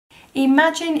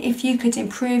Imagine if you could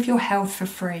improve your health for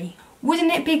free.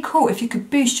 Wouldn't it be cool if you could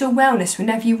boost your wellness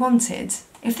whenever you wanted?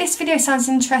 If this video sounds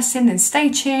interesting, then stay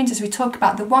tuned as we talk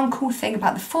about the one cool thing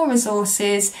about the 4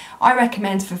 resources I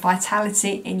recommend for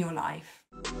vitality in your life.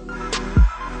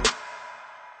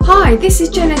 Hi, this is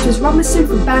Jen Edwards-Robinson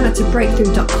from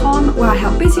BurnoutToBreakthrough.com, where I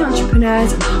help busy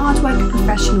entrepreneurs and hard-working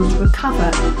professionals recover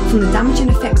from the damaging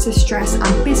effects of stress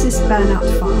and business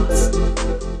burnout fast.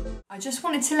 I just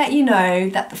wanted to let you know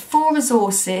that the 4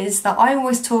 resources that I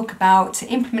always talk about to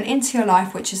implement into your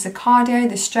life, which is the cardio,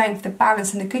 the strength, the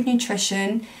balance and the good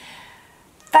nutrition,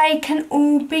 they can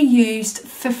all be used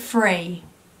for free.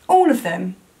 All of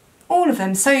them. All of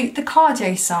them. So the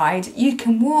cardio side, you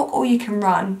can walk or you can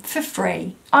run for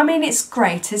free. I mean, it's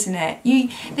great, isn't it?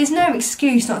 There's no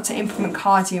excuse not to implement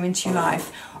cardio into your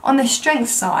life. On the strength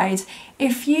side,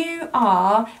 if you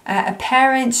are a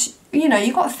parent, you know,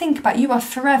 you've got to think about, you are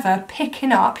forever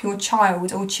picking up your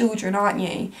child or children, aren't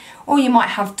you? Or you might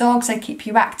have dogs, they keep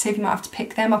you active, you might have to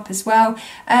pick them up as well.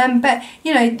 But,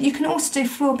 you know, you can also do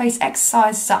floor-based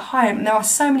exercises at home. And there are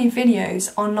so many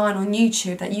videos online on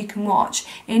YouTube that you can watch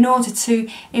in order to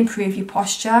improve your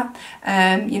posture,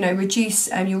 you know, reduce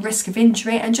your risk of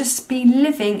injury and just be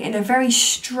living in a very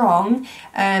strong,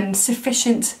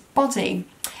 sufficient body.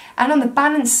 And on the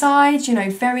balance side, you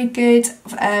know, very good,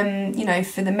 you know,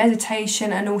 for the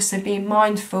meditation and also being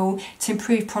mindful to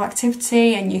improve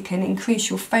productivity, and you can increase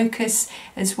your focus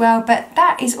as well. But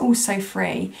that is also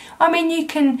free. I mean, you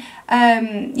can,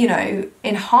 you know,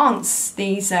 enhance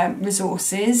these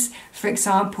resources. For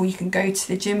example, you can go to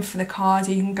the gym for the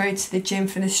cardio, you can go to the gym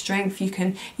for the strength, you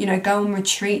can, you know, go on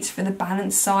retreats for the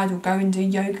balance side or go and do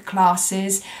yoga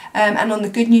classes. And on the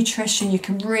good nutrition, you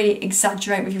can really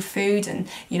exaggerate with your food and,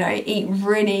 you know, eat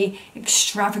really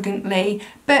extravagantly.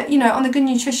 But, you know, on the good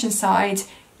nutrition side,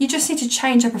 you just need to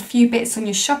change up a few bits on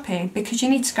your shopping, because you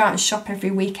need to go out and shop every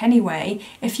week anyway.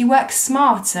 If you work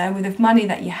smarter with the money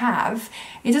that you have,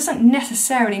 it doesn't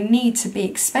necessarily need to be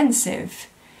expensive.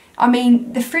 I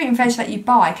mean, the fruit and veg that you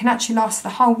buy can actually last the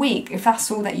whole week if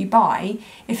that's all that you buy.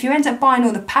 If you end up buying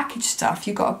all the packaged stuff,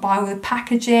 you've got to buy all the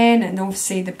packaging, and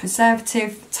obviously the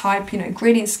preservative type, you know,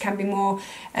 ingredients can be more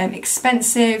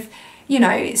expensive, you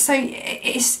know. So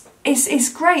it's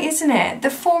great, isn't it? The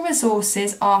 4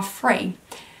 resources are free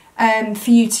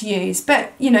for you to use,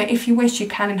 but, you know, if you wish, you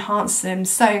can enhance them.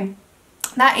 So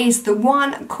that is the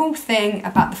one cool thing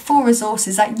about the 4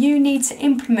 resources that you need to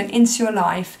implement into your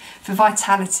life for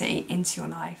vitality into your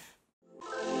life.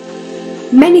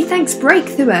 Many thanks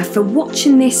Breakthrougher for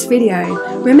watching this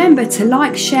video. Remember to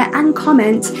like, share and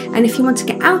comment, and if you want to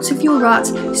get out of your rut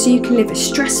so you can live a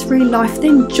stress-free life,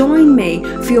 then join me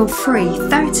for your free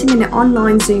 30-minute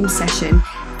online Zoom session.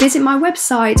 Visit my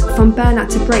website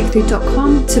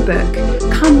FromBurnoutToBreakthrough.com to book.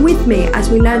 Come with me as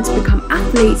we learn to become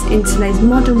athletes in today's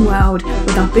modern world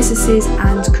with our businesses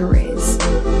and careers.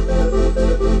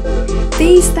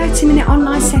 These 30-minute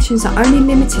online sessions are only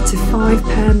limited to 5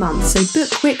 per month, so book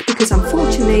quick, because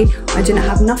unfortunately I do not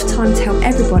have enough time to help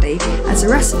everybody, as the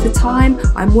rest of the time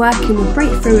I'm working with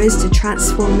breakthroughers to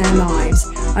transform their lives.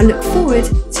 I look forward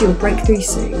to your breakthrough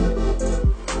soon.